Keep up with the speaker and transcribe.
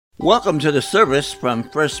Welcome to the service from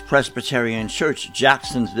First Presbyterian Church,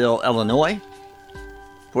 Jacksonville, Illinois,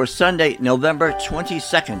 for Sunday, November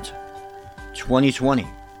 22nd, 2020,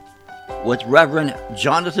 with Reverend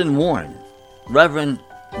Jonathan Warren. Reverend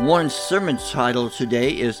Warren's sermon title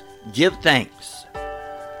today is Give Thanks.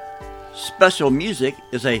 Special music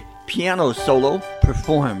is a piano solo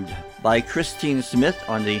performed by Christine Smith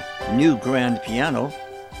on the new grand piano,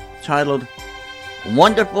 titled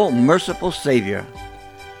Wonderful, Merciful Savior,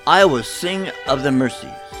 I will sing of the mercies.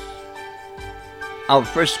 Our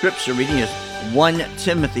first scripture reading is 1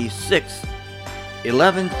 Timothy 6,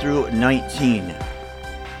 11 through 19.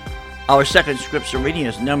 Our second scripture reading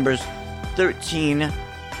is Numbers 13,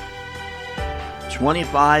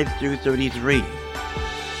 25 through 33.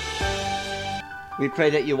 We pray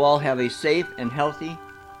that you all have a safe and healthy,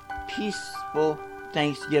 peaceful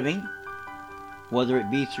Thanksgiving, whether it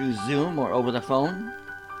be through Zoom or over the phone,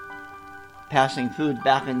 passing food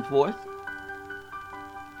back and forth.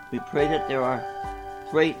 We pray that there are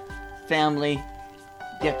great family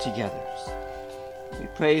get-togethers. We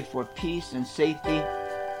pray for peace and safety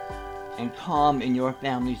and calm in your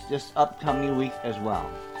families this upcoming week as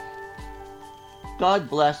well. God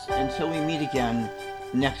bless until we meet again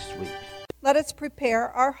next week. Let us prepare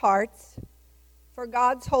our hearts for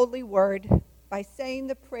God's holy word by saying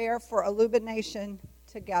the prayer for illumination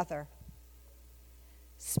together.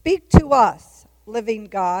 Speak to us, living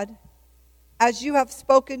God, as you have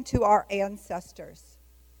spoken to our ancestors,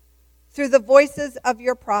 through the voices of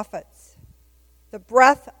your prophets, the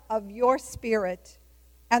breath of your Spirit,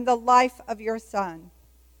 and the life of your Son,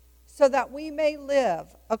 so that we may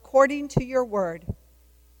live according to your word,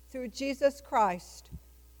 through Jesus Christ,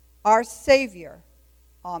 our Savior.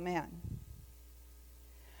 Amen.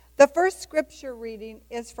 The first scripture reading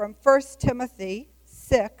is from 1 Timothy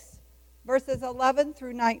 6, verses 11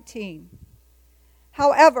 through 19.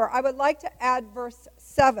 However, I would like to add verse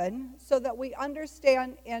 7 so that we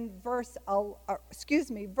understand in verse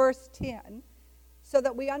 10, so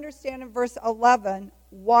that we understand in verse 11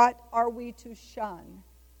 what are we to shun.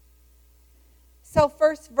 So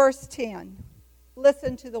first, verse 10,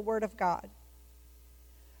 listen to the word of God.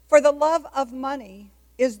 For the love of money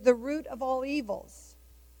is the root of all evils.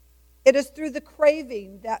 It is through the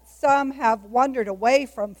craving that some have wandered away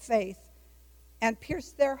from faith and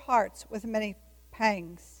pierced their hearts with many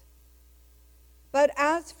pangs. But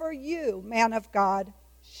as for you, man of God,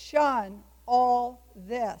 shun all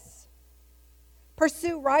this.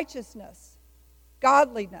 Pursue righteousness,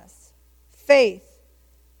 godliness, faith,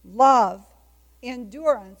 love,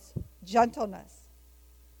 endurance, gentleness.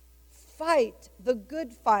 Fight the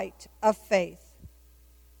good fight of faith.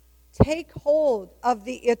 Take hold of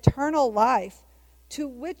the eternal life to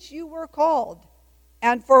which you were called,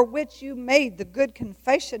 and for which you made the good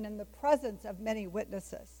confession in the presence of many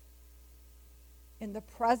witnesses. In the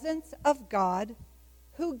presence of God,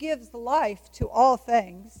 who gives life to all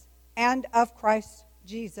things, and of Christ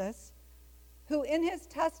Jesus, who in his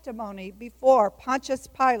testimony before Pontius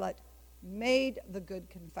Pilate made the good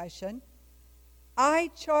confession, I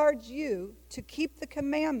charge you to keep the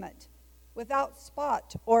commandment without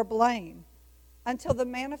spot or blame until the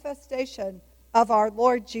manifestation of our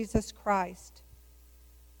Lord Jesus Christ,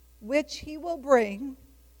 which he will bring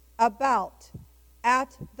about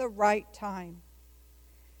at the right time.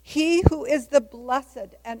 He who is the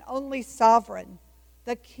blessed and only sovereign,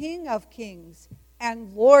 the King of kings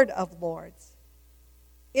and Lord of lords.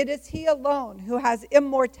 It is he alone who has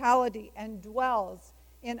immortality and dwells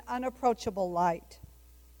in unapproachable light,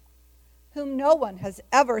 whom no one has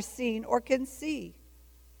ever seen or can see.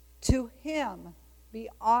 To him be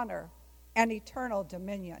honor and eternal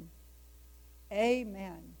dominion.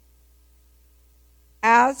 Amen.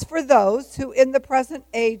 As for those who in the present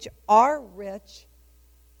age are rich,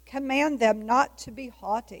 command them not to be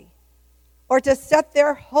haughty, or to set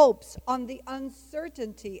their hopes on the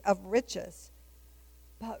uncertainty of riches,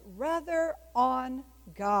 but rather on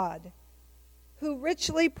God, who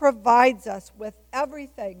richly provides us with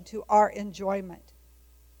everything to our enjoyment.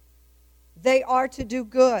 They are to do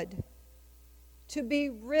good, to be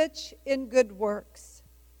rich in good works,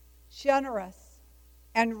 generous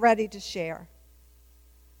and ready to share,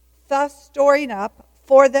 thus storing up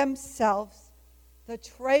for themselves the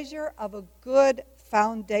treasure of a good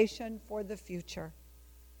foundation for the future,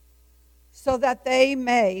 so that they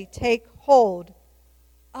may take hold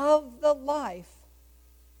of the life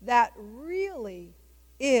that really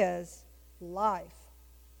is life.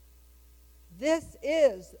 This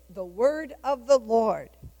is the word of the Lord.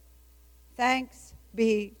 Thanks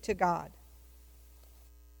be to God.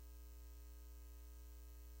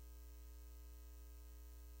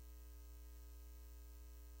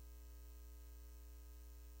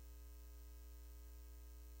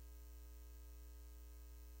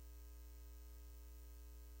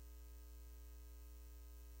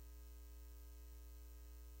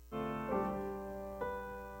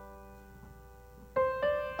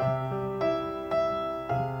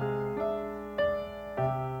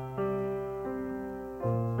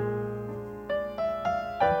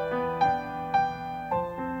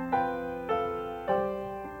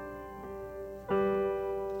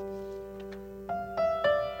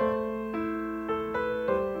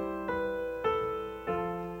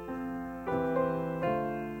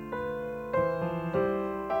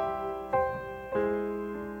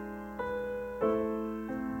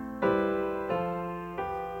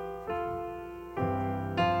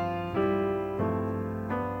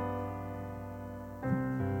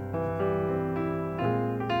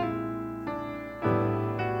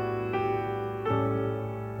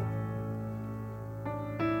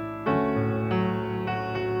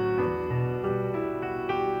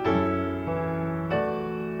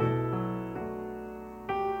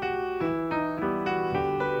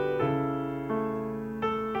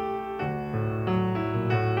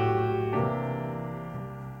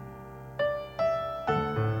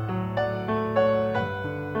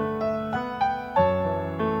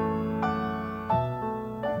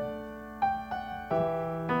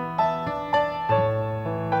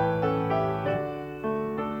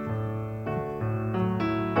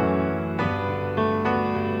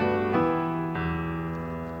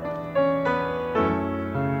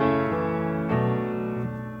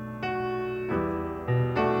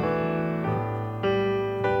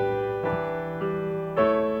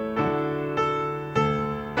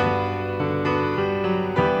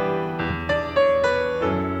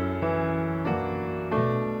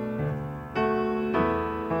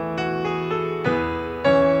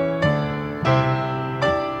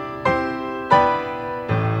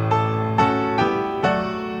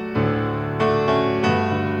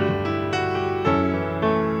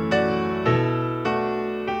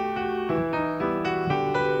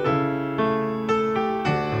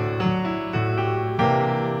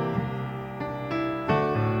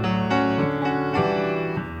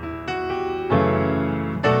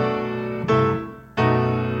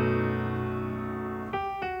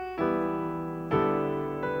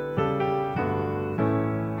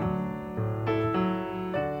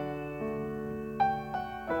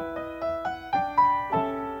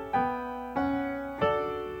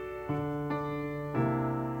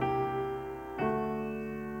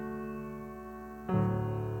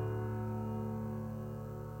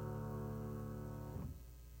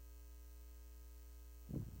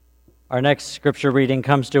 Our next scripture reading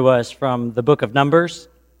comes to us from the book of Numbers,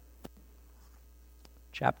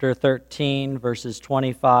 chapter 13, verses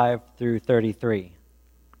 25 through 33.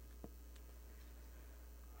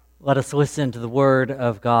 Let us listen to the word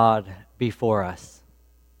of God before us.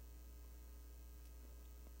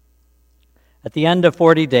 At the end of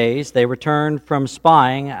 40 days, they returned from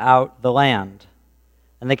spying out the land.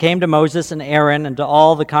 And they came to Moses and Aaron and to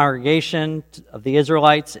all the congregation of the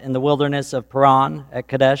Israelites in the wilderness of Paran at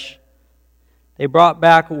Kadesh. They brought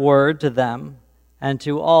back word to them and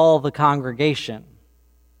to all the congregation,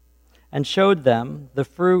 and showed them the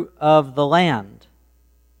fruit of the land.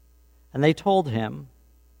 And they told him,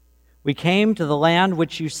 "We came to the land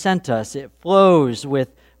which you sent us. It flows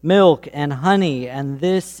with milk and honey, and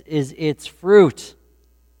this is its fruit.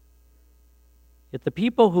 Yet the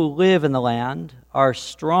people who live in the land are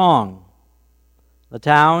strong. The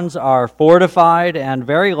towns are fortified and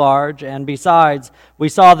very large, and besides, we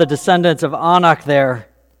saw the descendants of Anak there.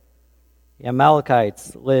 The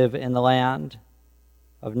Amalekites live in the land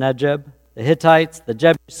of Negeb. The Hittites, the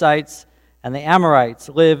Jebusites, and the Amorites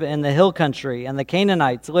live in the hill country, and the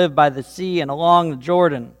Canaanites live by the sea and along the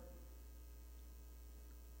Jordan."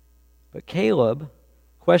 But Caleb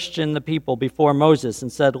questioned the people before Moses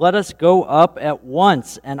and said, "Let us go up at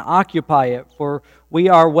once and occupy it, for we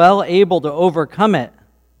are well able to overcome it."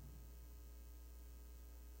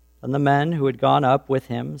 And the men who had gone up with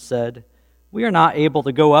him said, "We are not able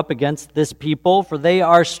to go up against this people, for they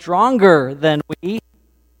are stronger than we."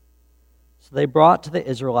 So they brought to the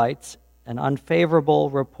Israelites an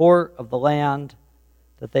unfavorable report of the land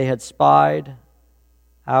that they had spied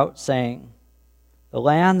out, saying, "The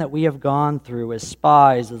land that we have gone through as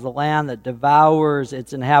spies is a land that devours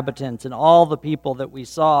its inhabitants, and all the people that we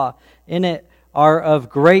saw in it are of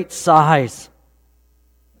great size.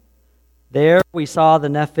 There we saw the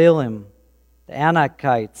Nephilim, the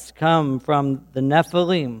Anakites, come from the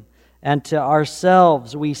Nephilim, and to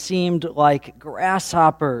ourselves we seemed like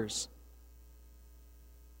grasshoppers.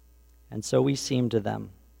 And so we seemed to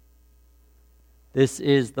them." This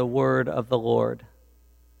is the word of the Lord.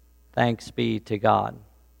 Thanks be to God.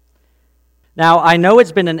 Now, I know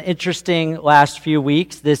it's been an interesting last few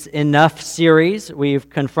weeks, this Enough series. We've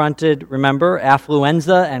confronted, remember,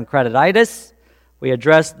 affluenza and credititis. We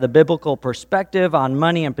addressed the biblical perspective on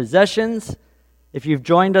money and possessions. If you've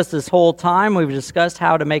joined us this whole time, we've discussed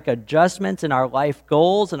how to make adjustments in our life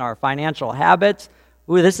goals and our financial habits.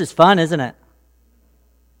 Ooh, this is fun, isn't it?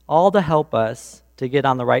 All to help us to get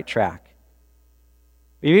on the right track.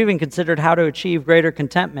 We've even considered how to achieve greater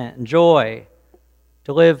contentment and joy,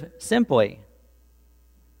 to live simply.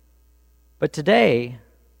 But today,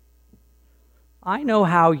 I know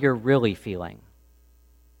how you're really feeling.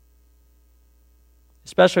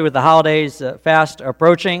 Especially with the holidays fast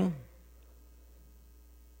approaching.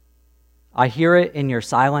 I hear it in your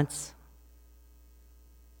silence.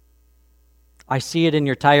 I see it in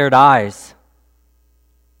your tired eyes.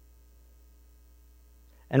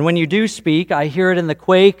 And when you do speak, I hear it in the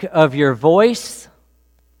quake of your voice.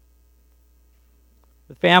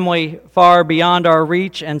 The family far beyond our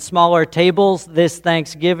reach and smaller tables this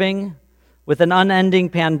Thanksgiving, with an unending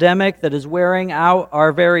pandemic that is wearing out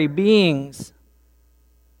our very beings.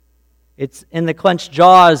 It's in the clenched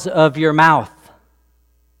jaws of your mouth.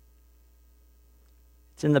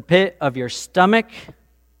 It's in the pit of your stomach.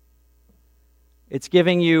 It's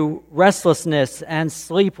giving you restlessness and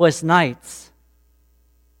sleepless nights.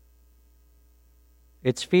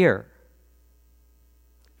 It's fear.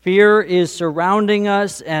 Fear is surrounding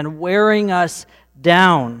us and wearing us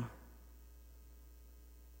down.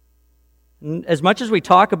 As much as we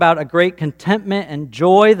talk about a great contentment and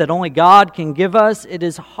joy that only God can give us, it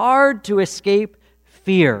is hard to escape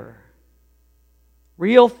fear.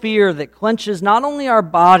 Real fear that clenches not only our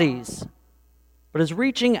bodies, but is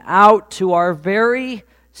reaching out to our very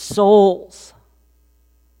souls.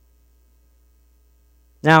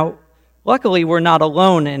 Now, luckily, we're not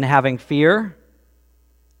alone in having fear.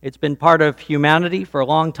 It's been part of humanity for a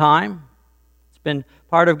long time. It's been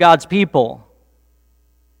part of God's people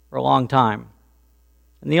for a long time.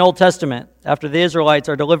 In the Old Testament, after the Israelites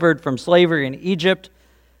are delivered from slavery in Egypt,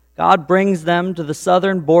 God brings them to the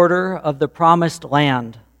southern border of the promised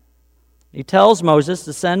land. He tells Moses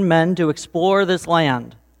to send men to explore this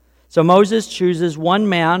land. So Moses chooses one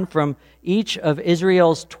man from each of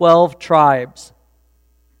Israel's 12 tribes.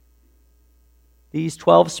 These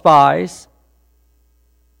 12 spies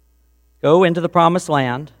go into the promised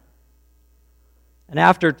land, and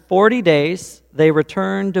after 40 days, they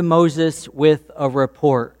return to Moses with a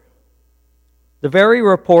report. The very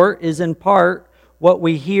report is in part what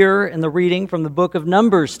we hear in the reading from the book of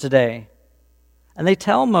Numbers today. And they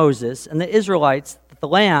tell Moses and the Israelites that the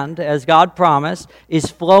land, as God promised,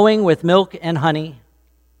 is flowing with milk and honey.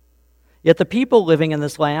 Yet the people living in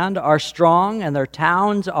this land are strong and their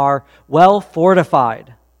towns are well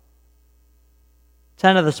fortified.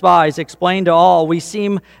 10 of the spies explained to all, "We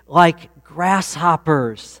seem like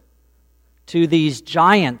grasshoppers to these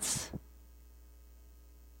giants."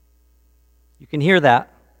 You can hear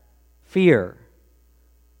that. Fear.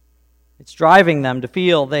 It's driving them to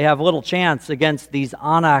feel they have little chance against these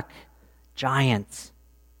Anak giants.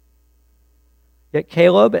 Yet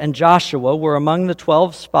Caleb and Joshua were among the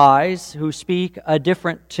 12 spies who speak a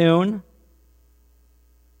different tune.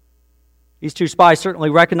 These two spies certainly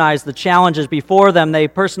recognized the challenges before them. They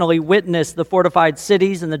personally witnessed the fortified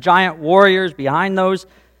cities and the giant warriors behind those.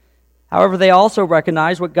 However, they also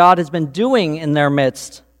recognize what God has been doing in their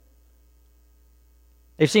midst.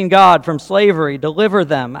 They've seen God from slavery deliver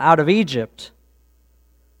them out of Egypt.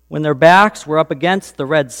 When their backs were up against the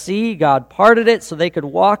Red Sea, God parted it so they could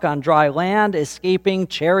walk on dry land, escaping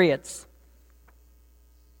chariots.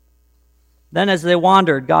 Then as they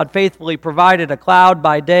wandered, God faithfully provided a cloud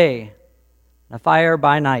by day and a fire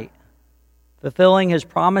by night, fulfilling His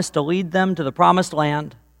promise to lead them to the promised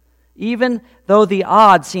land. Even though the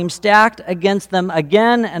odds seemed stacked against them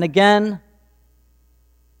again and again,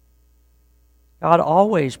 God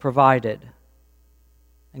always provided,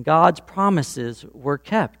 and God's promises were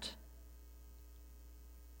kept.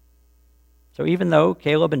 So even though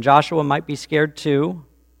Caleb and Joshua might be scared too,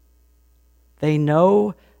 they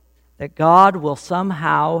know that God will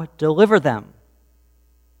somehow deliver them.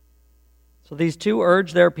 So these two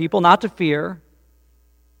urge their people not to fear.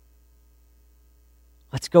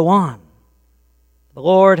 Let's go on. The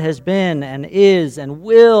Lord has been and is and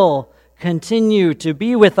will continue to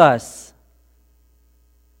be with us.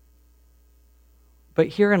 But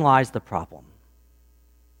herein lies the problem.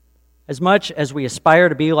 As much as we aspire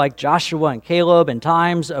to be like Joshua and Caleb in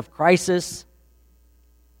times of crisis,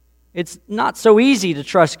 it's not so easy to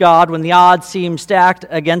trust God when the odds seem stacked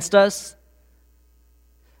against us.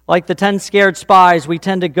 Like the 10 scared spies, we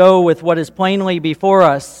tend to go with what is plainly before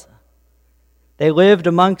us. They lived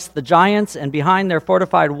amongst the giants and behind their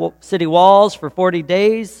fortified city walls for 40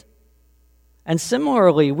 days. And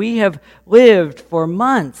similarly, we have lived for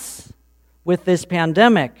months with this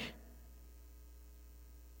pandemic.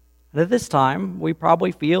 And at this time, we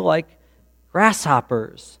probably feel like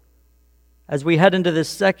grasshoppers as we head into this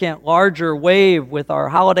second larger wave with our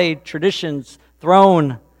holiday traditions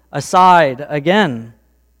thrown aside again.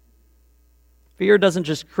 Fear doesn't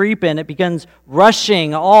just creep in, it begins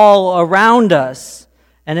rushing all around us.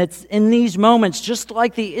 And it's in these moments, just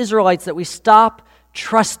like the Israelites, that we stop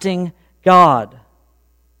trusting God.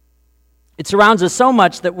 It surrounds us so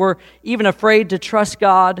much that we're even afraid to trust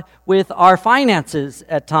God with our finances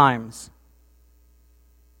at times.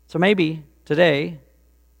 So maybe today,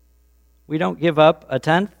 we don't give up a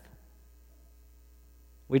tenth.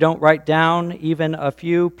 We don't write down even a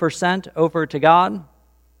few percent over to God.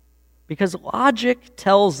 Because logic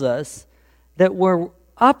tells us that we're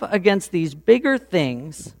up against these bigger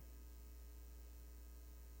things.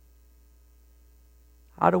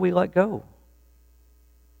 How do we let go?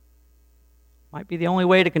 Might be the only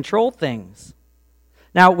way to control things.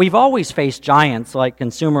 Now, we've always faced giants like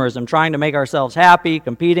consumerism, trying to make ourselves happy,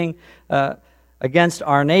 competing against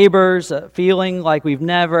our neighbors, feeling like we've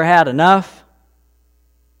never had enough.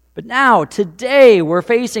 But now, today, we're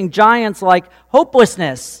facing giants like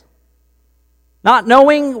hopelessness, not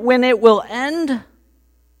knowing when it will end,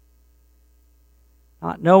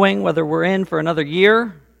 not knowing whether we're in for another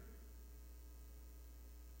year.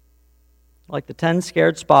 Like the 10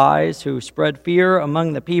 scared spies who spread fear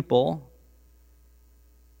among the people,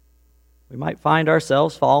 we might find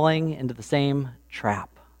ourselves falling into the same trap.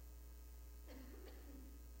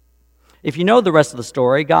 If you know the rest of the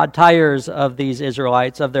story, God tires of these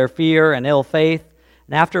Israelites, of their fear and ill faith,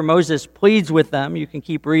 and after Moses pleads with them, you can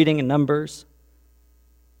keep reading in Numbers,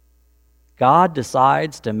 God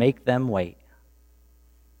decides to make them wait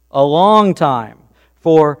a long time,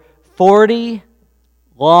 for 40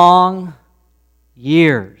 long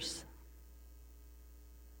years.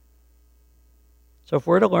 So if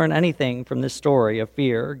we're to learn anything from this story of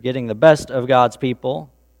fear getting the best of God's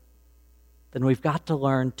people, then we've got to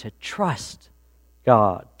learn to trust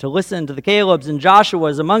God, to listen to the Calebs and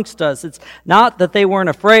Joshuas amongst us. It's not that they weren't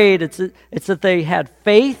afraid, it's that they had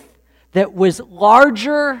faith that was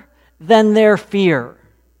larger than their fear.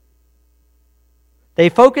 They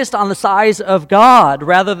focused on the size of God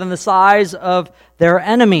rather than the size of their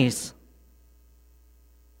enemies.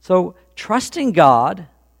 So, trusting God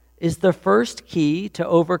is the first key to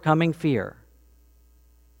overcoming fear.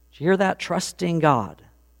 Did you hear that? Trusting God.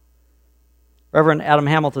 Reverend Adam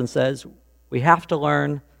Hamilton says, we have to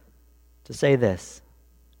learn to say this: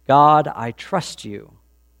 God, I trust you.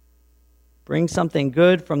 Bring something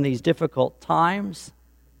good from these difficult times.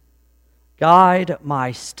 Guide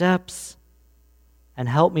my steps and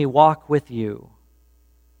help me walk with you.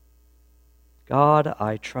 God,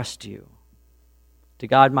 I trust you to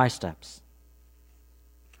guide my steps,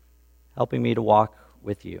 helping me to walk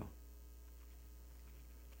with you.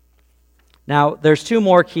 Now, there's two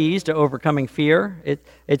more keys to overcoming fear.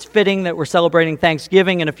 It's fitting that we're celebrating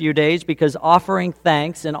Thanksgiving in a few days because offering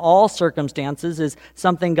thanks in all circumstances is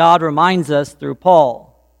something God reminds us through Paul.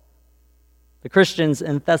 The Christians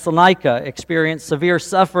in Thessalonica experienced severe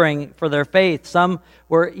suffering for their faith. Some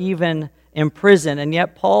were even imprisoned, and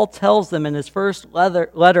yet Paul tells them in his first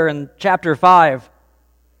letter in chapter 5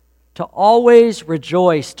 to always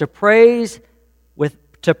rejoice, to pray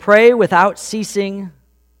without ceasing.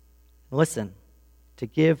 Listen, to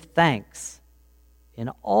give thanks in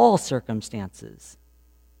all circumstances.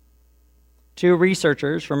 Two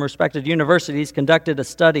researchers from respected universities conducted a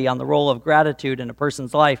study on the role of gratitude in a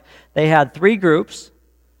person's life. They had three groups.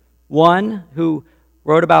 One who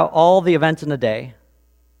wrote about all the events in a day.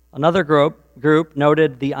 Another group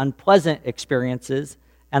noted the unpleasant experiences.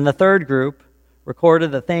 And the third group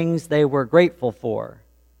recorded the things they were grateful for.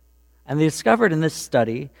 And they discovered in this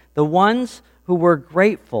study the ones who were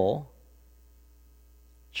grateful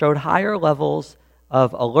showed higher levels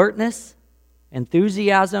of alertness,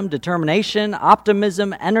 enthusiasm, determination,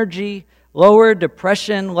 optimism, energy, lower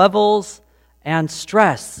depression levels, and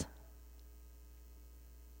stress.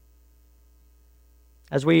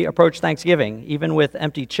 As we approach Thanksgiving, even with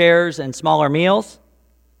empty chairs and smaller meals,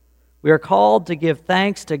 we are called to give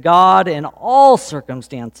thanks to God in all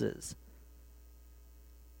circumstances.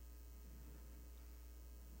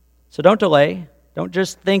 So don't delay. Don't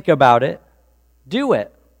just think about it. Do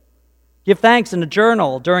it. Give thanks in a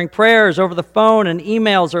journal, during prayers, over the phone, and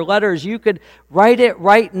emails or letters. You could write it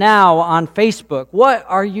right now on Facebook. What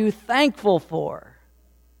are you thankful for?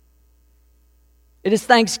 It is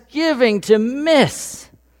Thanksgiving to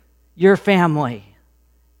miss your family,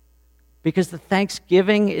 because the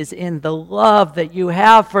Thanksgiving is in the love that you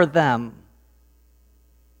have for them.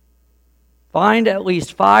 Find at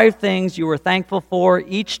least 5 things you are thankful for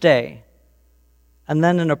each day, and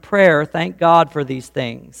then in a prayer, thank God for these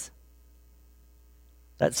things.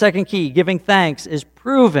 That second key, giving thanks, is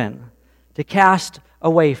proven to cast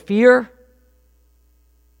away fear.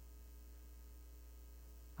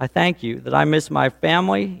 I thank you that I miss my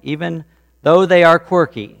family, even though they are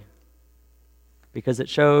quirky, because it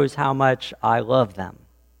shows how much I love them.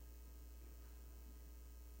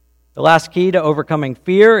 The last key to overcoming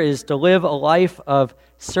fear is to live a life of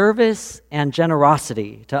service and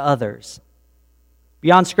generosity to others.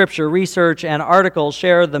 Beyond Scripture, research and articles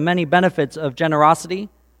share the many benefits of generosity.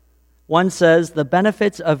 One says the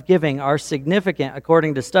benefits of giving are significant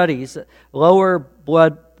according to studies: lower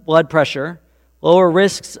blood pressure, lower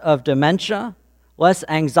risks of dementia, less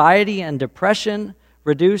anxiety and depression,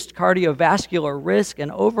 reduced cardiovascular risk,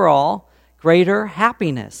 and overall greater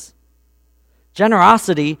happiness.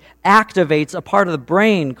 Generosity activates a part of the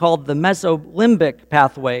brain called the mesolimbic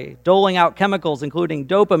pathway, doling out chemicals including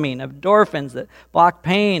dopamine, endorphins that block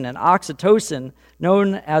pain, and oxytocin,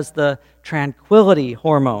 known as the tranquility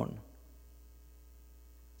hormone.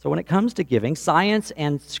 So when it comes to giving, science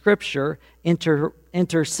and Scripture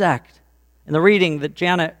intersect. In the reading that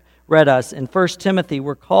Janet read us in 1 Timothy,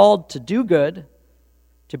 we're called to do good,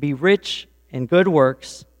 to be rich in good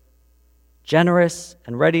works, generous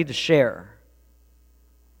and ready to share.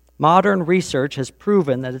 Modern research has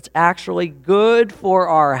proven that it's actually good for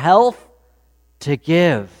our health to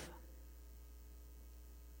give.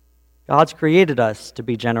 God's created us to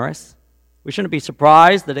be generous. We shouldn't be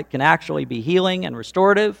surprised that it can actually be healing and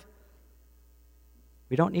restorative.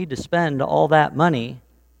 We don't need to spend all that money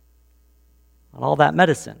on all that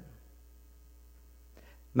medicine.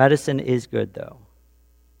 Medicine is good, though,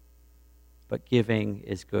 but giving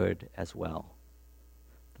is good as well.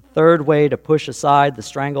 Third way to push aside the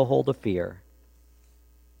stranglehold of fear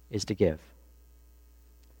is to give.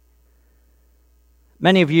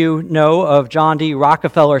 Many of you know of John D.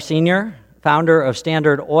 Rockefeller Sr., founder of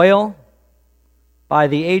Standard Oil. By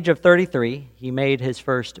the age of 33, he made his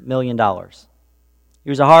first $1 million. He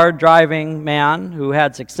was a hard-driving man who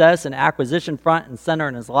had success and acquisition front and center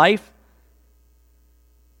in his life.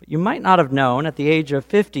 But you might not have known at the age of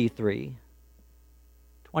 53,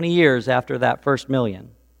 20 years after that first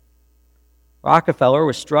million, Rockefeller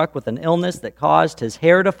was struck with an illness that caused his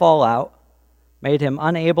hair to fall out, made him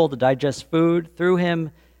unable to digest food, threw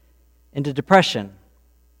him into depression,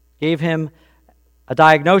 gave him a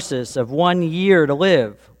diagnosis of 1 year to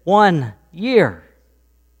live. 1 year.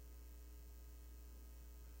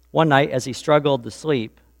 One night, as he struggled to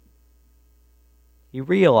sleep, he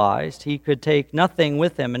realized he could take nothing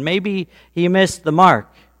with him, and maybe he missed the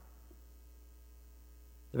mark.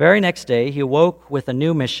 The very next day, he awoke with a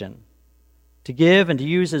new mission: to give and to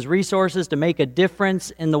use his resources to make a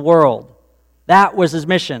difference in the world. That was his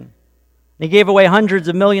mission. He gave away hundreds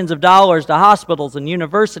of millions of dollars to hospitals and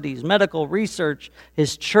universities, medical research,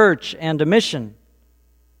 his church, and a mission.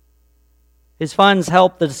 His funds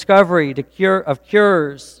helped the discovery of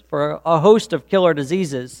cures for a host of killer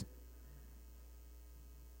diseases.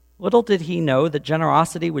 Little did he know that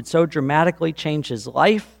generosity would so dramatically change his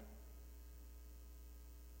life.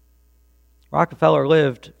 Rockefeller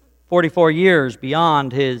lived 44 years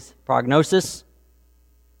beyond his prognosis,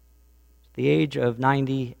 at the age of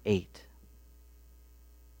 98.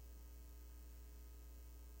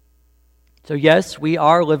 So yes, we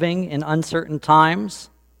are living in uncertain times,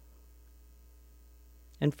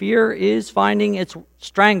 and fear is finding its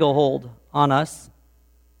stranglehold on us.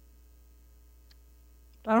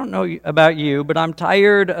 I don't know about you, but I'm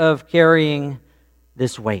tired of carrying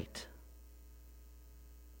this weight.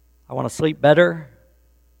 I want to sleep better.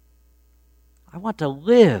 I want to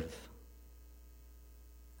live.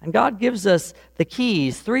 And God gives us the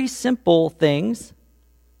keys, 3 simple things: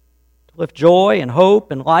 to live joy and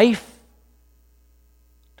hope and life,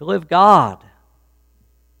 to live God,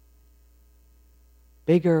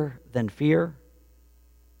 bigger than fear.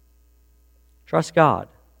 Trust God.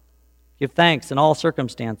 Give thanks in all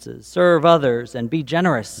circumstances. Serve others and be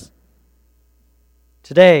generous.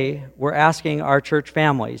 Today, we're asking our church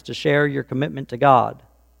families to share your commitment to God.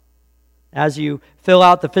 As you fill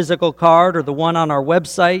out the physical card or the one on our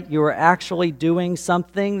website, you are actually doing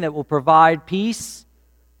something that will provide peace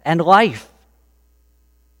and life.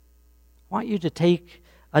 I want you to take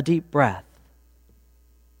a deep breath.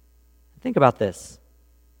 Think about this.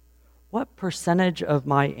 What percentage of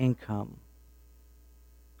my income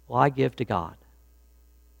will I give to God?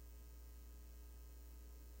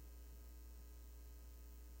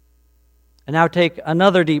 And now take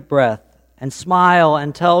another deep breath and smile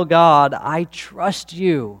and tell God, I trust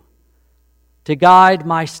you to guide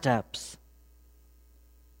my steps.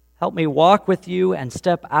 Help me walk with you and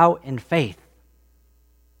step out in faith.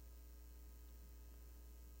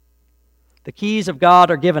 The keys of God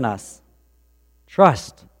are given us: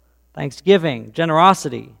 trust, thanksgiving,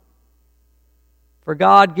 generosity. For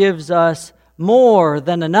God gives us more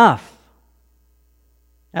than enough.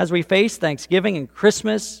 As we face Thanksgiving and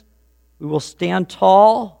Christmas, we will stand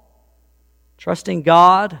tall, trusting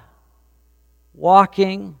God,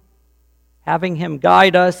 walking, having Him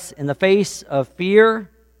guide us in the face of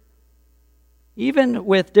fear. Even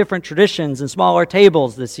with different traditions and smaller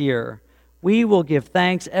tables this year, we will give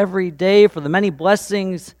thanks every day for the many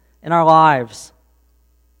blessings in our lives.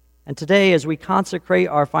 And today, as we consecrate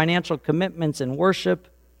our financial commitments in worship,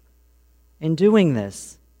 in doing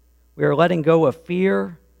this, we are letting go of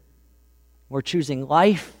fear. We're choosing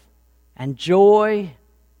life and joy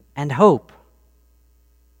and hope.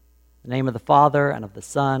 In the name of the Father, and of the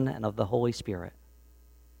Son, and of the Holy Spirit.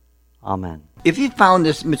 Amen. If you found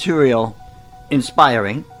this material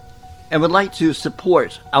inspiring and would like to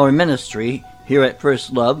support our ministry here at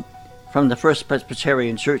First Love from the First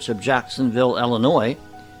Presbyterian Church of Jacksonville, Illinois,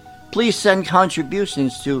 please send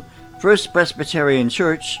contributions to First Presbyterian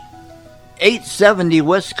Church, 870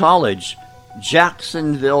 West College,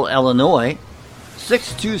 Jacksonville, Illinois,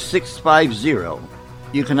 62650.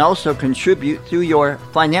 You can also contribute through your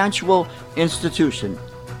financial institution,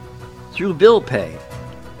 through bill pay.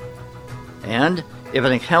 And if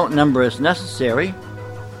an account number is necessary,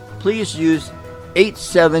 please use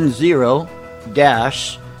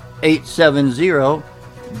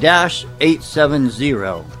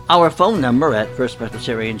 870-870-870. Our phone number at First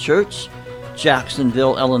Presbyterian Church,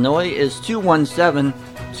 Jacksonville, Illinois is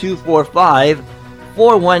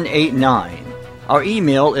 217-245-4189. Our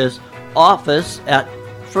email is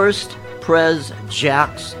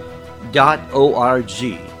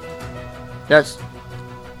office@firstpresjax.org. That's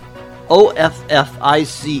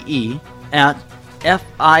OFFICE at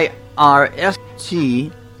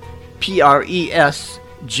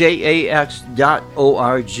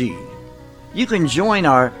FIRSTPRESJAX.org. You can join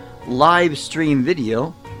our live stream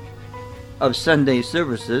video of Sunday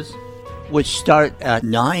services, which start at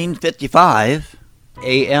 9:55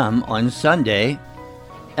 a.m. on Sunday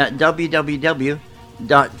at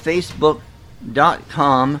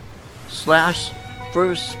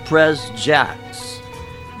www.facebook.com/FirstPresJax.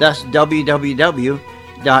 That's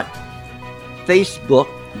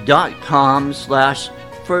www.facebook.com/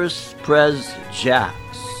 First Pres Jax.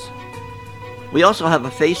 We also have a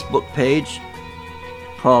Facebook page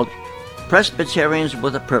called Presbyterians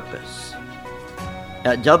with a Purpose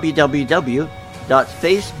at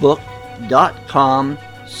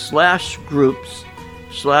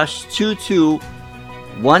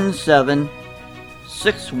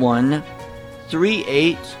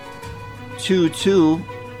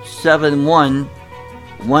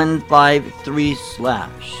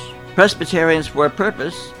Presbyterians for a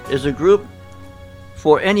Purpose is a group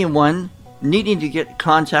for anyone needing to get in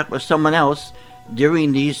contact with someone else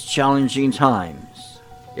during these challenging times.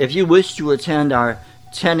 If you wish to attend our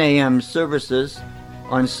 10 a.m. services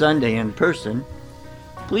on Sunday in person,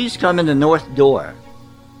 please come in the north door.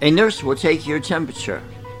 A nurse will take your temperature.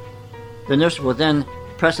 The nurse will then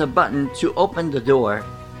press a button to open the door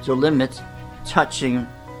to limit touching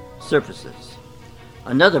surfaces.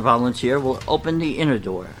 Another volunteer will open the inner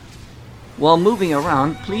door. While moving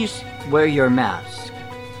around, please wear your mask.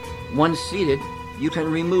 Once seated, you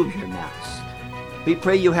can remove your mask. We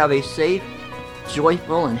pray you have a safe,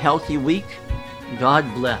 joyful, and healthy week. God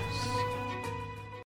bless.